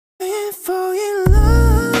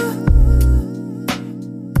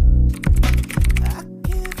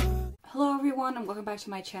and welcome back to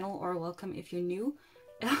my channel, or welcome if you're new.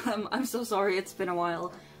 I'm so sorry, it's been a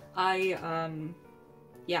while. I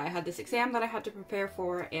had this exam that I had to prepare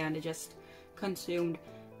for and it just consumed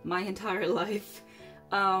my entire life.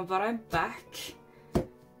 But I'm back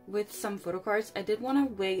with some photo cards. I did want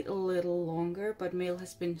to wait a little longer, but mail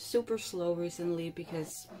has been super slow recently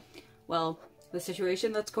because, well, the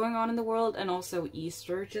situation that's going on in the world, and also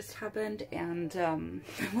Easter just happened, and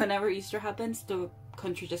whenever Easter happens, the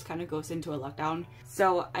country just kind of goes into a lockdown.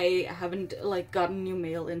 So I haven't like gotten new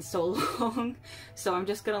mail in so long, so I'm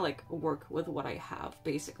just gonna like work with what I have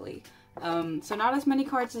basically. So not as many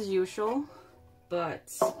cards as usual, but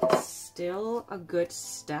still a good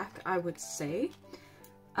stack, I would say.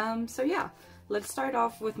 So yeah, let's start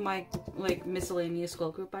off with my like miscellaneous girl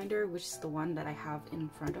group binder, which is the one that I have in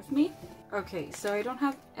front of me. Okay, so I don't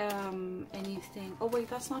have anything. Oh wait,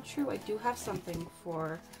 that's not true. I do have something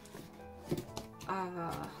for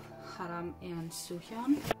Haram and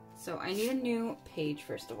Suyeon. So I need a new page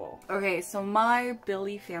first of all. Okay, so my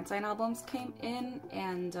billlie fansign albums came in,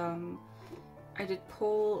 and I did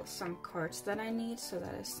pull some cards that I need, so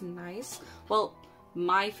that is nice. Well,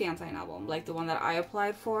 my fansign album, like the one that I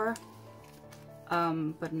applied for,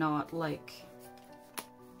 but not like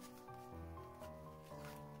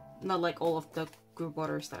all of the group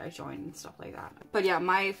orders that I joined and stuff like that. But yeah,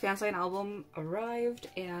 my fansign album arrived,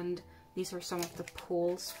 and these are some of the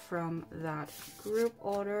pulls from that group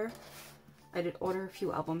order. I did order a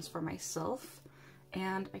few albums for myself,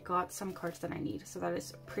 and I got some cards that I need, so that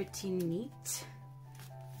is pretty neat.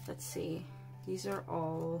 Let's see, these are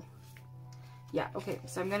all, yeah, okay,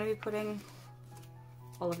 so I'm gonna be putting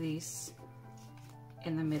all of these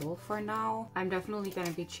in the middle for now. I'm definitely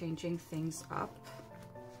gonna be changing things up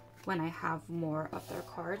when I have more of their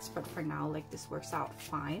cards, but for now, like, this works out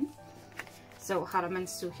fine. So Haram and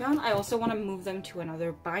Suyeon, I also want to move them to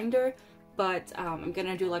another binder, but I'm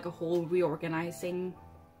gonna do like a whole reorganizing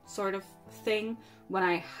sort of thing when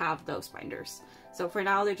I have those binders. So for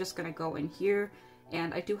now, they're just gonna go in here,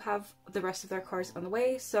 and I do have the rest of their cards on the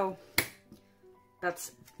way, so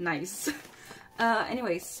that's nice.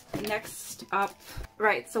 Anyways, next up,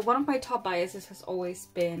 right, so one of my top biases has always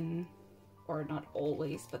been, or not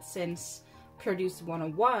always, but since Produce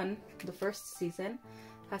 101, the first season,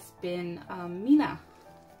 has been Mina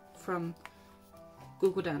from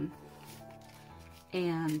Gugudan.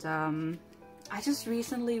 And I just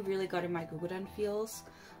recently really got in my gugudan feels,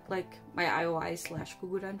 like my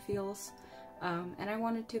IOI/gugudan feels, and I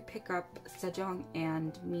wanted to pick up Sejong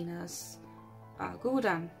and Mina's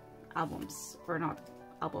gugudan albums, or not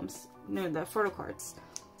albums, no, the photo cards.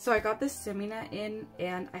 So I got this Semina in,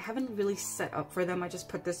 and I haven't really set up for them. I just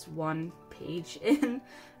put this one page in,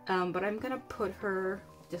 but I'm gonna put her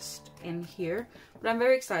just in here. But I'm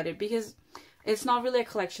very excited because it's not really a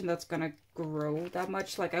collection that's gonna grow that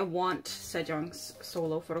much. Like, I want Sejong's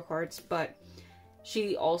solo photo cards, but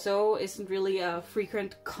she also isn't really a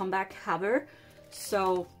frequent comeback haver,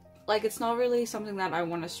 so like it's not really something that I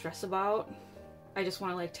want to stress about. I just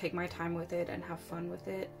want to like take my time with it and have fun with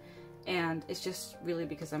it, and it's just really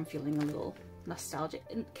because I'm feeling a little nostalgic.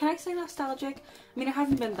 And can I say nostalgic? I mean, it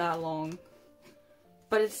hasn't been that long,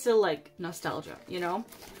 but it's still like nostalgia, you know?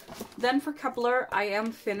 Then for Kepler, I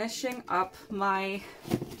am finishing up my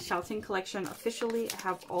shouting collection officially. I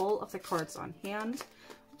have all of the cards on hand,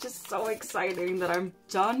 which is so exciting that I'm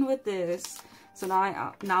done with this. So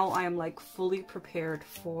now I am like fully prepared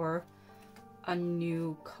for a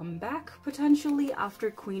new comeback potentially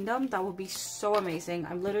after Queendom. That would be so amazing.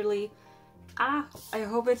 I'm literally, I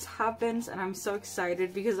hope it happens, and I'm so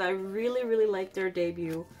excited because I really like their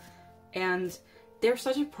debut, and they're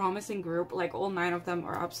such a promising group. Like, all 9 of them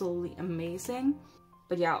are absolutely amazing.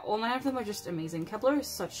 But yeah, all 9 of them are just amazing. Kepler is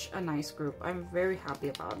such a nice group. I'm very happy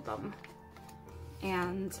about them.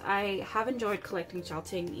 And I have enjoyed collecting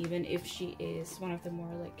Xiaoting, even if she is one of the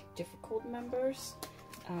more like difficult members.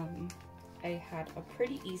 I had a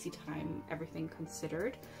pretty easy time, everything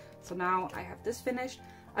considered. So now I have this finished.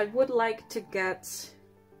 I would like to get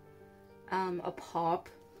a pop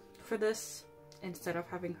for this instead of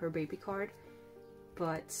having her baby card.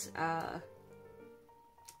 But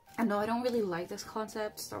I know I don't really like this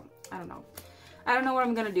concept, so I don't know. I don't know what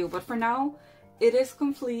I'm gonna do, but for now, it is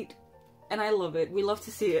complete, and I love it. We love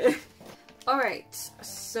to see it. Alright,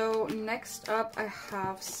 so next up, I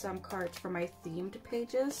have some cards for my themed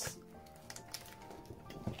pages,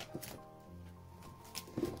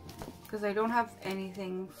 because I don't have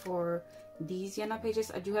anything for these Yena pages.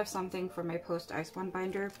 I do have something for my Post Ice One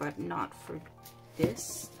binder, but not for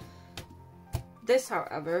this. This,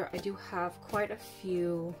 however, I do have quite a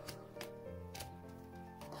few.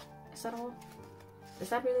 Is that all? Is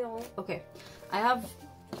that really all? Okay, I have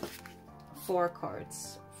 4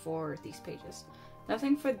 cards for these pages.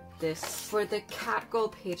 Nothing for this. For the cat girl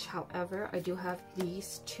page, however, I do have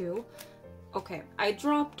these 2. Okay, I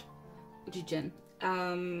dropped Jijin.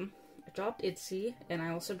 I dropped Itzy, and I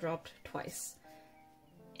also dropped Twice.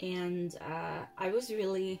 And I was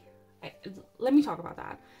really... let me talk about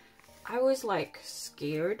that. I was like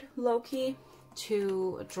scared, low-key,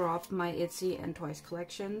 to drop my Itzy and Twice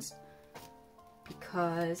collections.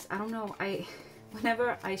 Because, I don't know,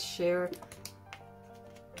 whenever I share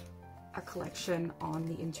a collection on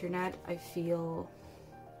the internet, I feel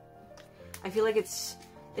like it's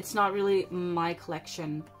not really my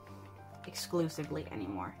collection exclusively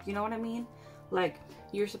anymore. You know what I mean? Like,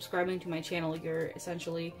 you're subscribing to my channel, you're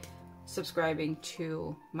essentially subscribing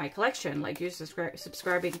to my collection. Like, you're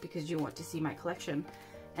subscribing because you want to see my collection.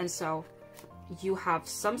 And so you have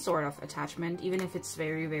some sort of attachment, even if it's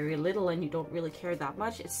very, very little and you don't really care that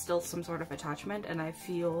much, it's still some sort of attachment, and I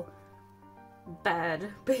feel bad,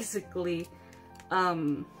 basically,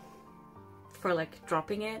 for like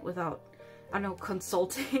dropping it without, I don't know,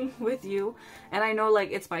 consulting with you. And I know,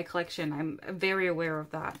 like, it's my collection, I'm very aware of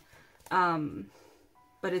that,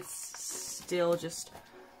 but it's still just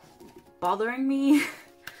bothering me.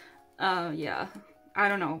 Yeah, I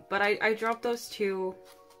don't know, but I dropped those 2.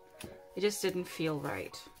 It just didn't feel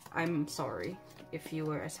right. I'm sorry if you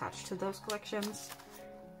were attached to those collections.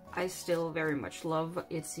 I still very much love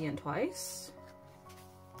Itzy and Twice.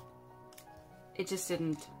 It just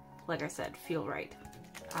didn't, like I said, feel right.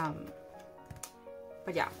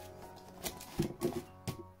 But yeah.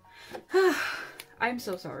 I'm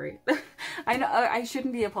so sorry. I know I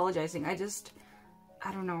shouldn't be apologizing. I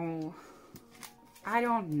don't know.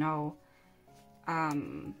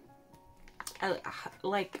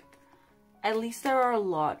 Like, at least there are a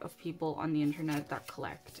lot of people on the internet that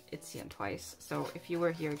collect Itzy and Twice. So if you were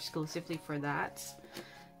here exclusively for that,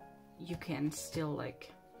 you can still,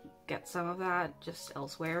 like, get some of that just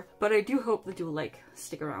elsewhere. But I do hope that you, like,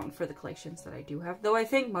 stick around for the collections that I do have. Though I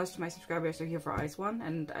think most of my subscribers are here for Ice One,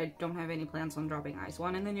 and I don't have any plans on dropping Ice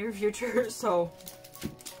One in the near future, so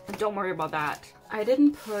don't worry about that. I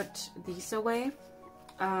didn't put these away,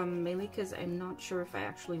 mainly because I'm not sure if I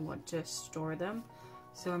actually want to store them.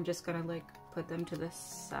 So I'm just gonna, like, put them to the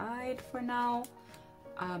side for now.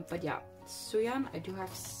 But yeah, Suyeon, I do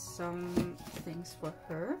have some things for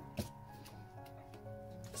her.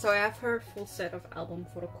 So I have her full set of album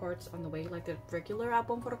photo cards on the way, like the regular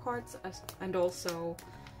album photo cards, and also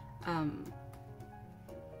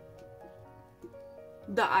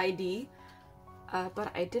the ID.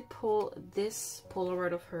 But I did pull this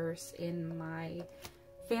Polaroid of hers in my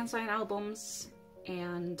fansign albums,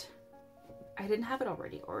 and I didn't have it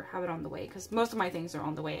already, or have it on the way, because most of my things are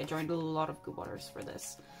on the way. I joined a lot of Goo Waters for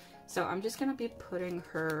this. So I'm just gonna be putting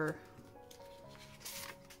her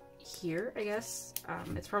here, I guess.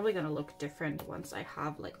 It's probably gonna look different once I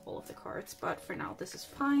have, like, all of the cards, but for now this is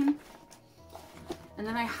fine. And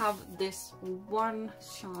then I have this one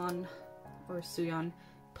Suyeon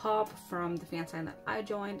pop from the fansign that I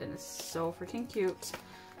joined, and it's so freaking cute.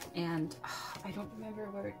 And I don't remember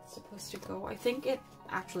where it's supposed to go. I think it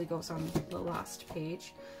actually goes on the last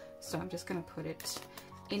page, so I'm just gonna put it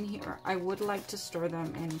in here. I would like to store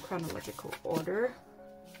them in chronological order,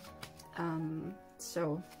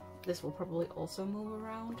 so this will probably also move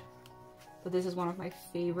around. But this is one of my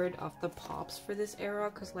favorite of the pops for this era,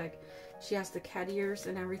 because, like, she has the cat ears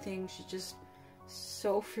and everything. She's just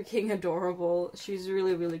so freaking adorable. She's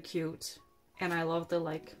really, really cute, and I love the,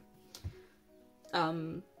 like,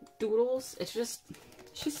 doodles. It's just,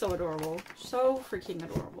 she's so adorable, so freaking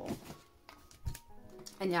adorable.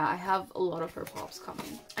 And yeah, I have a lot of her pops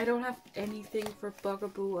coming. I don't have anything for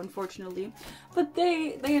bugAboo, unfortunately, but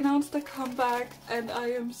they announced a comeback, and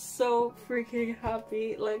I am so freaking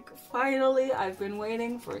happy. Like, finally, I've been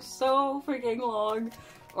waiting for so freaking long,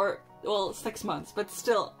 or, well, 6 months, but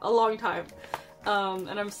still a long time.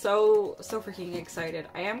 And I'm so freaking excited.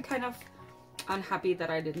 I am kind of unhappy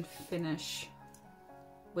that I didn't finish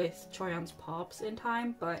with Choyeon's pops in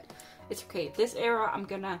time, but it's okay. This era, I'm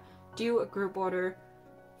gonna do a group order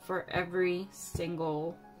for every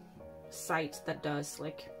single site that does,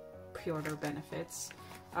 like, pre-order benefits,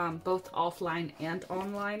 both offline and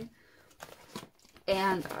online.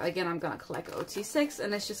 And again, I'm gonna collect OT6,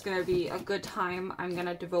 and it's just gonna be a good time. I'm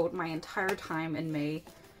gonna devote my entire time in May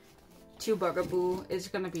to bugAboo. It's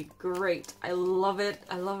gonna be great. I love it.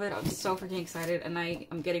 I love it. I'm so freaking excited, and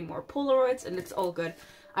I'm getting more Polaroids, and it's all good.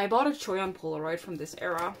 I bought a Choyeon Polaroid from this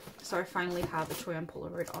era, so I finally have a Choyeon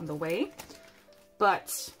Polaroid on the way.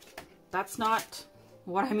 But that's not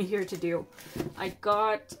what I'm here to do. I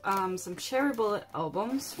got some Cherry Bullet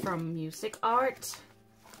albums from Music Art.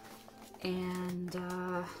 And,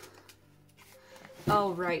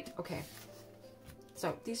 oh, right, okay.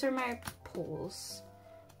 So, these are my polls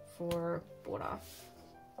for Bora.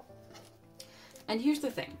 And here's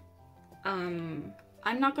the thing. I'm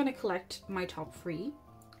not gonna collect my top 3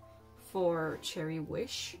 for Cherry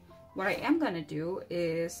Wish. What I am gonna do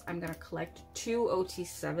is I'm gonna collect 2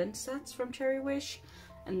 OT7 sets from Cherry Wish,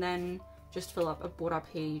 and then just fill up a Bora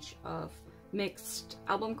page of mixed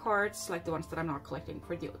album cards, like the ones that I'm not collecting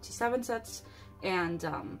for the OT7 sets, and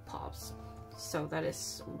pops. So that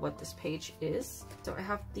is what this page is. So I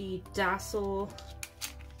have the Dazzle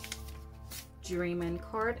Dreamin'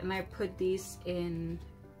 card, and I put these in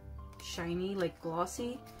shiny, like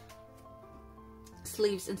glossy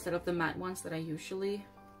sleeves instead of the matte ones that I usually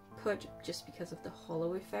put, just because of the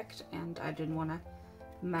hollow effect, and I didn't want to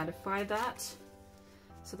mattify that.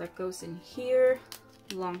 So that goes in here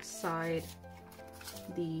alongside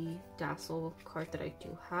the Dazzle card that I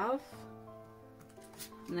do have.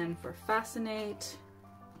 And then for Fascinate,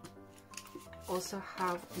 I also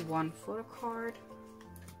have 1 photo card.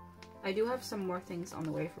 I do have some more things on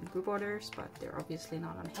the way from group orders, but they're obviously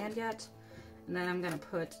not on hand yet. And then I'm gonna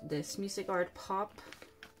put this Music Art pop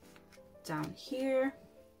down here.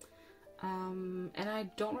 And I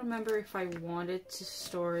don't remember if I wanted to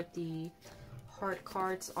store the heart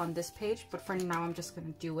cards on this page, but for now I'm just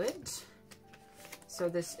gonna do it. So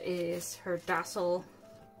this is her Dazzle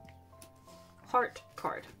heart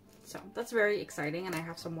card. So that's very exciting, and I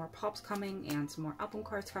have some more pops coming and some more album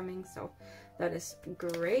cards coming, so that is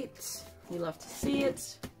great. We love to see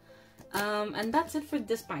it. And that's it for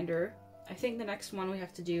this binder. I think the next one we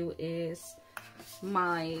have to do is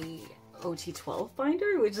my OT12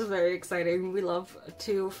 binder, which is very exciting. We love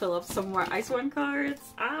to fill up some more Ice One cards.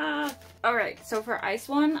 Alright, so for Ice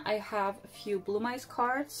One, I have a few Blue Mice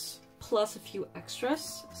cards, plus a few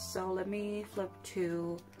extras. So let me flip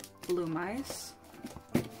to Blue Mice.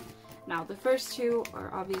 Now the first 2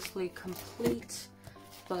 are obviously complete,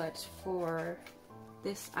 but for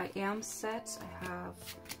this I Am set, I have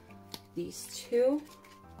these 2.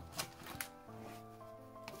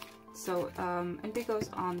 So NB goes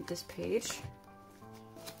on this page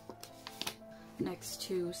next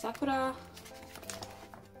to Sakura.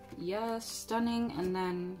 Yes, stunning. And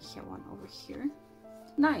then here one over here.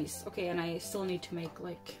 Nice. Okay, and I still need to make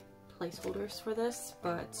like placeholders for this,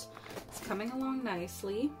 but it's coming along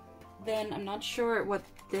nicely. Then I'm not sure what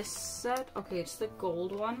this set. Okay, it's the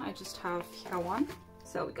gold one. I just have Hyeon.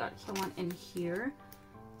 So we got Hyeon in here.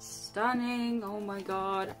 Stunning. Oh my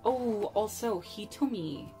god. Oh, also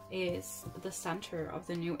Hitomi is the center of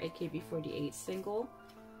the new AKB48 single,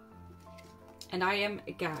 and I am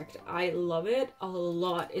gagged. I love it a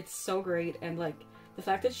lot. It's so great, and like the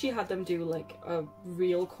fact that she had them do like a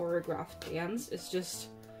real choreographed dance is just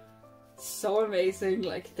so amazing.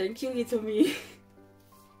 Like, thank you, Hitomi.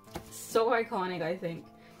 So iconic, I think.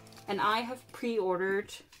 And I have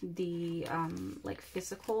pre-ordered the like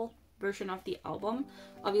physical version of the album.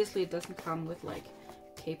 Obviously it doesn't come with like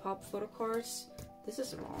K-pop photo cards. This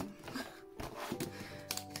is wrong.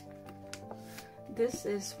 This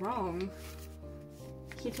is wrong.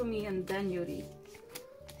 Hitomi and then Yuri.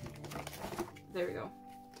 There we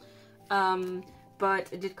go.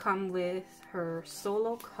 But it did come with her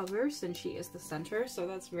solo covers, and she is the center, so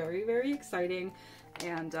that's very, very exciting,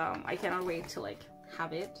 and I cannot wait to like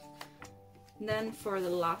have it. And then for the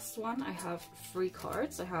last one, I have 3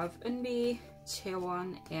 cards. I have Eunbi,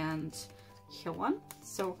 Chaewon, and Hyeon.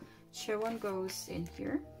 So Chaewon goes in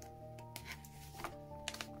here,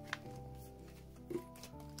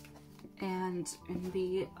 and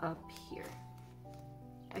Eunbi up here,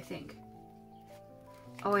 I think.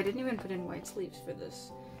 Oh, I didn't even put in white sleeves for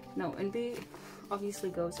this. No, Eunbi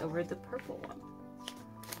obviously goes over the purple one.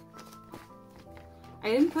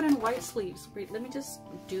 I didn't put in white sleeves. Wait, let me just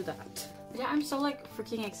do that. Yeah, I'm so like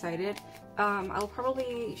freaking excited. I'll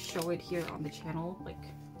probably show it here on the channel like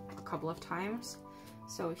a couple of times,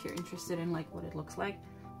 so if you're interested in like what it looks like.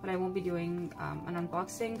 But I won't be doing an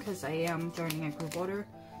unboxing because I am joining a group order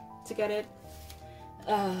to get it.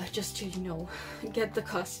 Just to, you know, get the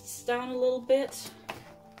costs down a little bit.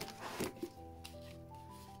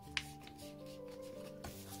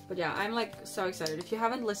 But yeah, I'm like so excited. If you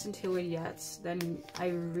haven't listened to it yet, then I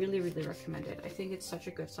really, really recommend it. I think it's such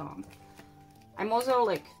a good song. I'm also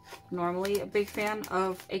like normally a big fan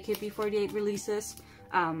of AKB48 releases.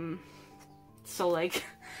 So like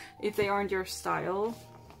if they aren't your style,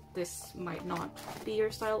 this might not be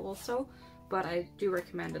your style also. But I do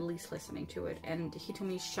recommend at least listening to it. And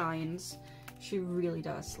Hitomi shines. She really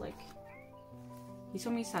does. Like, He's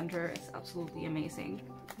from Center. It's absolutely amazing.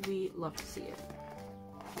 We love to see it.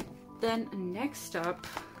 Then next up,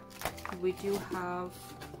 we do have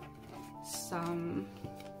some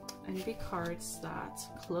NB cards that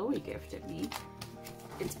Chloe gifted me.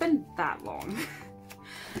 It's been that long.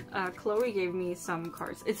 Chloe gave me some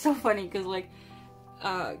cards. It's so funny because like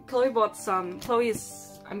Chloe bought some.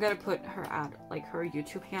 Chloe's, I'm gonna put her ad, like her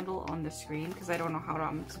YouTube handle on the screen because I don't know how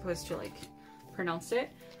I'm supposed to like pronounce it,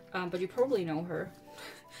 but you probably know her.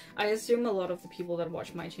 I assume a lot of the people that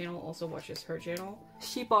watch my channel also watches her channel.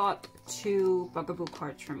 She bought 2 bugAboo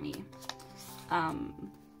cards from me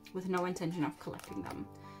with no intention of collecting them,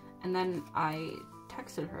 and then I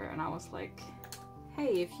texted her and I was like,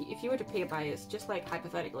 hey, if you were to pay a bias, just like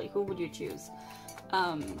hypothetically, who would you choose?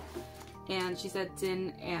 And she said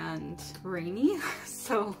Din and Rainy.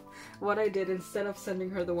 So what I did, instead of sending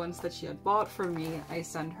her the ones that she had bought for me, I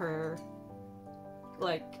sent her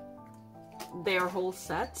like their whole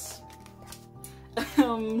sets.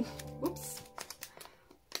 Whoops.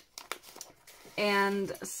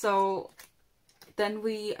 And so then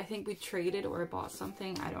I think we traded or bought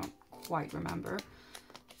something, I don't quite remember.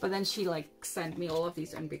 But then she like sent me all of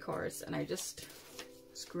these NB cards and I just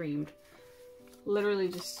screamed. Literally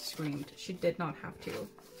just screamed. She did not have to.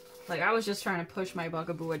 Like, I was just trying to push my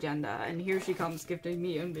bugAboo agenda and here she comes gifting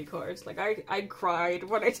me NB cards. Like, I cried.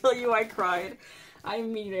 When I tell you I cried, I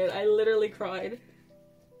mean it. I literally cried.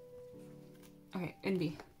 Okay,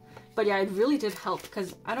 NB. But yeah, it really did help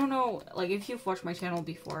because I don't know, like if you've watched my channel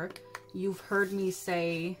before, you've heard me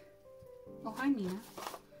say, oh hi Mina.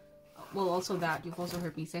 Well, also that, you've also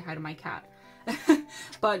heard me say hi to my cat.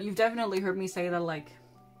 But you've definitely heard me say that, like,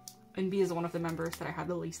 NB is one of the members that I have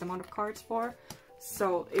the least amount of cards for.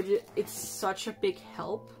 So it's such a big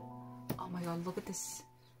help. Oh my god, look at this.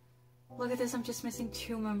 Look at this, I'm just missing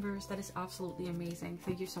 2 members. That is absolutely amazing.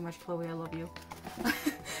 Thank you so much, Chloe, I love you.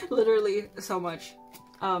 Literally, so much.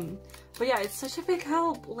 But yeah, it's such a big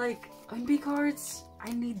help. Like, NB cards,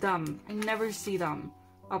 I need them. I never see them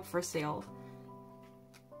up for sale.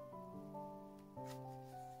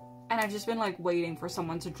 And I've just been like waiting for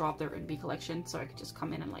someone to drop their NB collection so I could just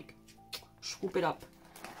come in and like swoop it up.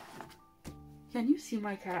 Can you see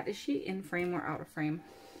my cat? Is she in frame or out of frame?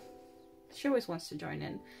 She always wants to join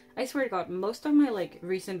in. I swear to god, most of my like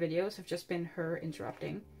recent videos have just been her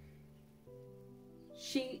interrupting.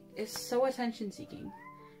 She is so attention seeking.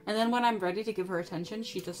 And then when I'm ready to give her attention,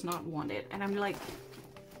 she does not want it. And I'm like,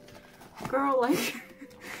 girl, like,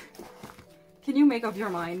 can you make up your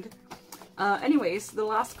mind? Anyways, the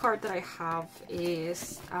last card that I have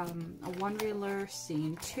is a one-reeler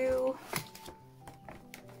scene 2.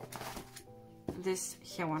 This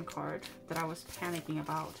Hyewon card that I was panicking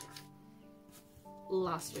about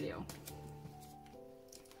last video.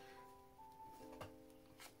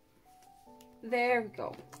 There we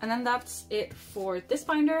go. And then that's it for this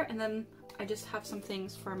binder, and then I just have some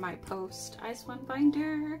things for my post Ice One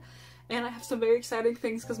binder. And I have some very exciting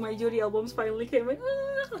things because my Yuri albums finally came in.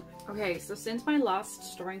 Ah! Okay, so since my last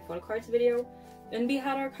storing photo cards video, NB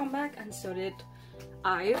had our comeback and so did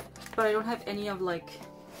I, but I don't have any of like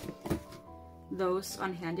those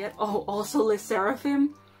on hand yet. Oh, also Les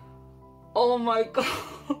Seraphim. Oh my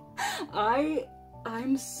god.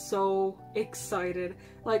 I'm so excited.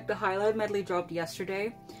 Like, the highlight medley dropped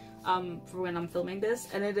yesterday for when I'm filming this,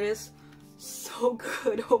 and it is so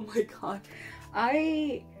good. Oh my god.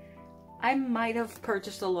 I might have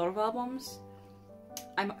purchased a lot of albums.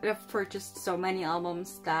 I might have purchased so many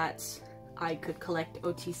albums that I could collect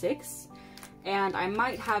OT6, and I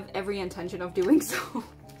might have every intention of doing so.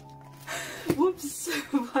 Whoops.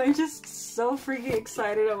 I'm just so freaking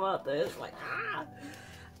excited about this. Like, ah!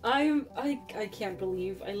 I can't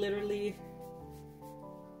believe, I literally,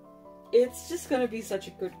 it's just gonna be such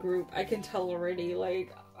a good group. I can tell already.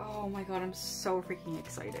 Like, oh my god, I'm so freaking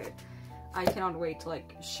excited. I cannot wait to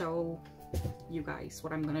like show you guys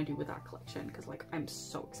what I'm gonna do with that collection because like I'm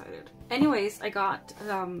so excited. Anyways, I got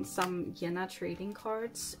some Yena trading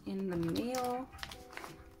cards in the mail.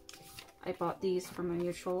 I bought these from a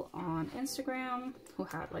mutual on Instagram who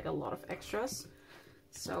had like a lot of extras.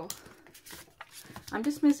 So I'm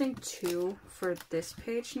just missing 2 for this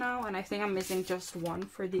page now, and I think I'm missing just 1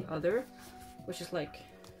 for the other, which is like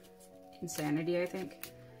insanity, I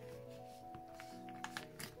think.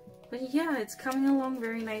 But yeah, it's coming along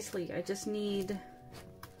very nicely. I just need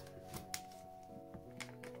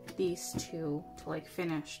these 2 to like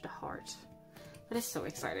finish the heart. That is so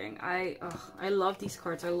exciting. I love these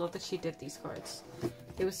cards. I love that she did these cards.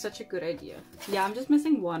 It was such a good idea. Yeah, I'm just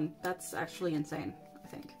missing 1. That's actually insane, I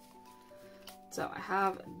think. So I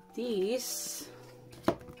have these.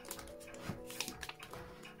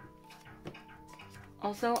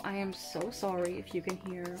 Also, I am so sorry if you can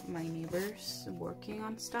hear my neighbors working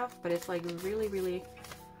on stuff, but it's like really, really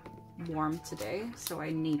warm today, so I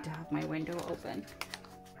need to have my window open.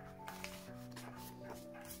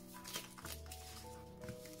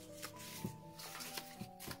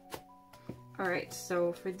 Alright,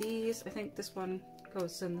 so for these, I think this one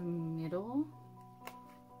goes in the middle.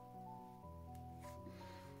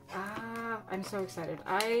 Ah, I'm so excited.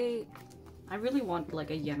 I really want like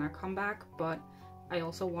a Yenna comeback, but I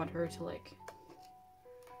also want her to like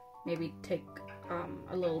maybe take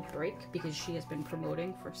a little break because she has been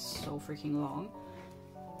promoting for so freaking long.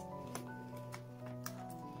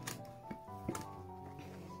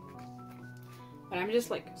 But I'm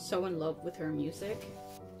just like so in love with her music,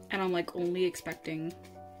 and I'm like only expecting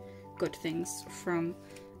good things from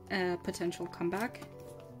a potential comeback.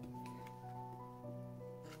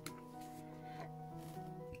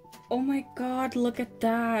 Oh my god, look at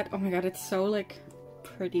that! Oh my god, it's so like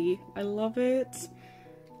pretty. I love it.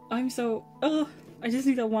 I'm so I just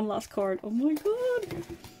need that one last card. Oh my god.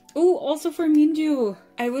 Oh, also for Minju.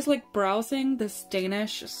 I was like browsing this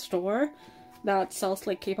Danish store that sells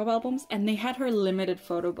like K-pop albums, and they had her limited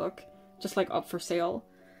photo book just like up for sale.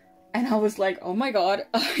 And I was like, oh my god,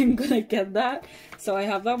 I'm gonna get that. So I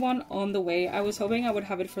have that one on the way. I was hoping I would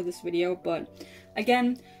have it for this video, but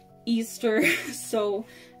again, Easter, so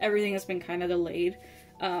everything has been kind of delayed.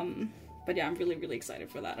 But yeah, I'm really, really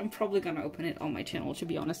excited for that. I'm probably gonna open it on my channel, to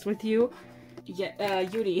be honest with you. Yeah,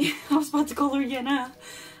 Yuri. I was about to call her Yenna.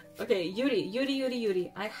 Okay,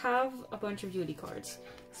 Yuri. I have a bunch of Yuri cards.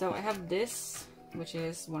 So I have this, which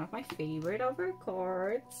is one of my favorite of her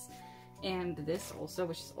cards. And this also,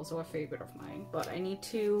 which is also a favorite of mine. But I need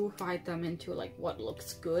to divide them into like what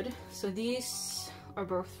looks good. So these are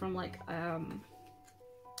both from like a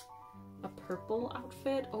purple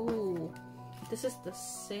outfit. Oh, this is the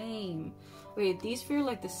same. Wait, these feel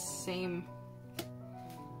like the same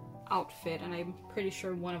outfit, and I'm pretty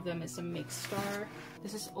sure one of them is a Make Star.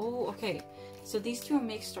 This is, oh, okay. So these two are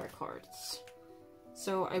Make Star cards.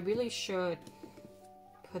 So I really should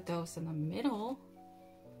put those in the middle.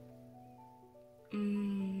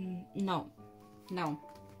 No.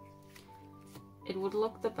 It would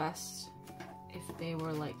look the best if they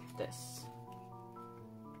were like this.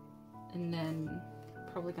 And then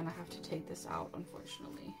probably gonna have to take this out,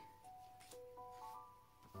 unfortunately.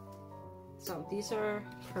 So these are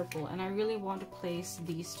purple, and I really want to place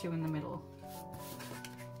these two in the middle.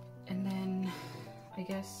 And then I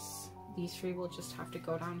guess these three will just have to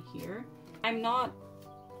go down here. I'm not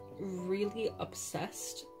really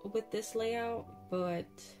obsessed with this layout, but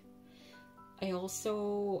I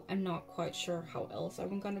also am not quite sure how else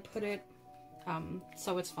I'm gonna put it.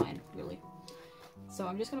 So it's fine, really. So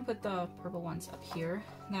I'm just gonna put the purple ones up here.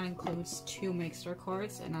 That includes two Make Star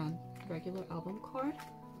cards and a regular album card.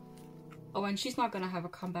 Oh, and she's not gonna have a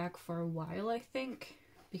comeback for a while, I think,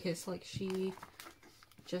 because like she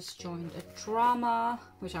just joined a drama,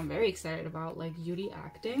 which I'm very excited about, like Yuri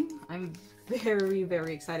acting. I'm very,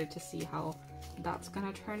 very excited to see how that's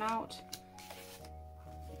gonna turn out.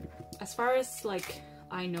 As far as like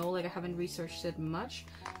I know, like I haven't researched it much,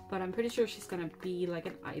 but I'm pretty sure she's gonna be like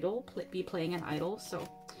an idol, be playing an idol, so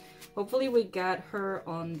hopefully we get her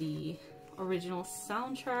on the original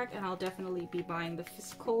soundtrack, and I'll definitely be buying the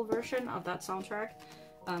physical version of that soundtrack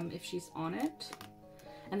if she's on it.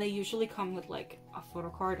 And they usually come with like a photo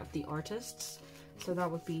card of the artists, so that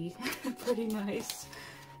would be pretty nice.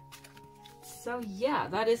 So yeah,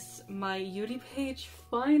 that is my Yuri page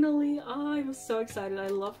finally. Oh, I'm so excited. I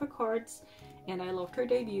love her cards and I loved her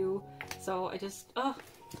debut, so I just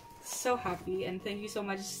so happy. And thank you so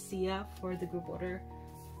much, Sia, for the group order.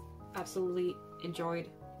 Absolutely enjoyed,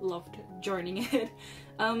 loved joining it.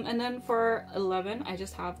 And then for 11, I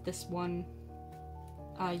just have this one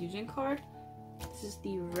Yujin card. This is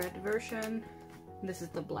the red version, this is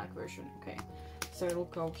the black version. Okay, so it'll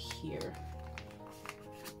go here.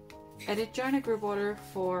 I did join a group order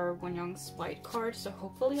for Wonyoung's white card, so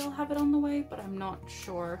hopefully I'll have it on the way, but I'm not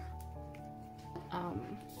sure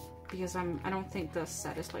because I don't think the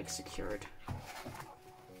set is like secured.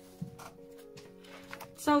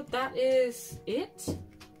 So that is it.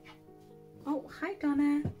 Oh, hi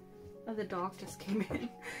Donna. Oh, the dog just came in.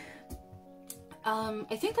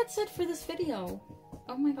 I think that's it for this video.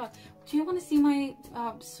 Oh my god. Do you want to see my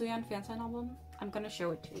Suyeon fansign album? I'm gonna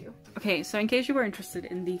show it to you. Okay, so in case you were interested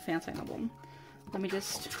in the fansign album, let me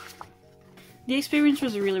just... The experience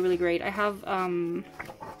was really, really great. I have,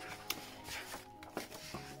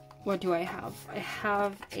 what do I have? I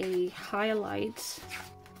have a highlight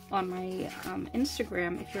on my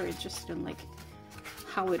Instagram if you're interested in like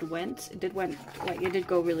how it went. It did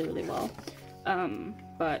go really, really well.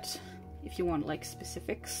 But if you want like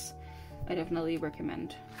specifics, I definitely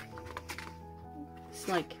recommend it's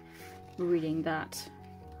like reading that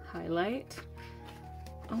highlight.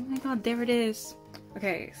 Oh my god, there it is.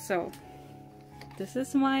 Okay, so this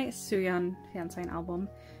is my Suyeon fansign album.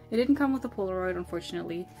 It didn't come with a Polaroid,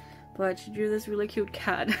 unfortunately, but she drew this really cute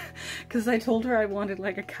cat because I told her I wanted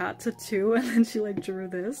like a cat tattoo, and then she like drew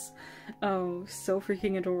this. Oh, so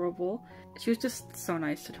freaking adorable. She was just so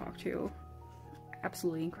nice to talk to.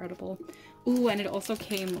 Absolutely incredible. Ooh, and it also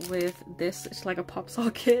came with this. It's like a pop saw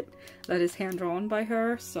kit that is hand drawn by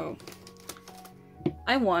her, so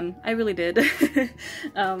I won. I really did.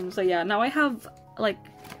 So yeah, now I have like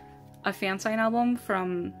a fansign album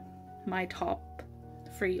from my top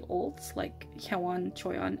 3 olds, like Hyewon,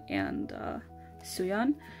 Choyeon, and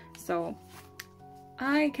Suyeon. So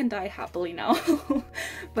I can die happily now.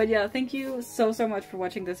 But yeah, thank you so much for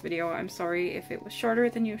watching this video. I'm sorry if it was shorter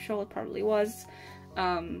than usual. It probably was.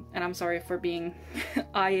 And I'm sorry for being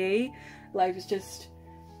IA. Life is just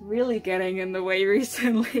really getting in the way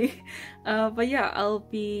recently. But yeah, I'll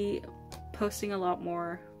be posting a lot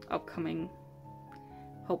more upcoming,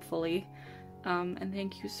 hopefully. And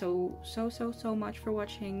thank you so much for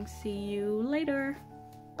watching. See you later.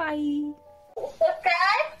 Bye!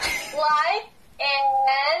 Subscribe, like,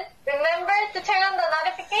 and remember to turn on the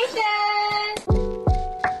notifications!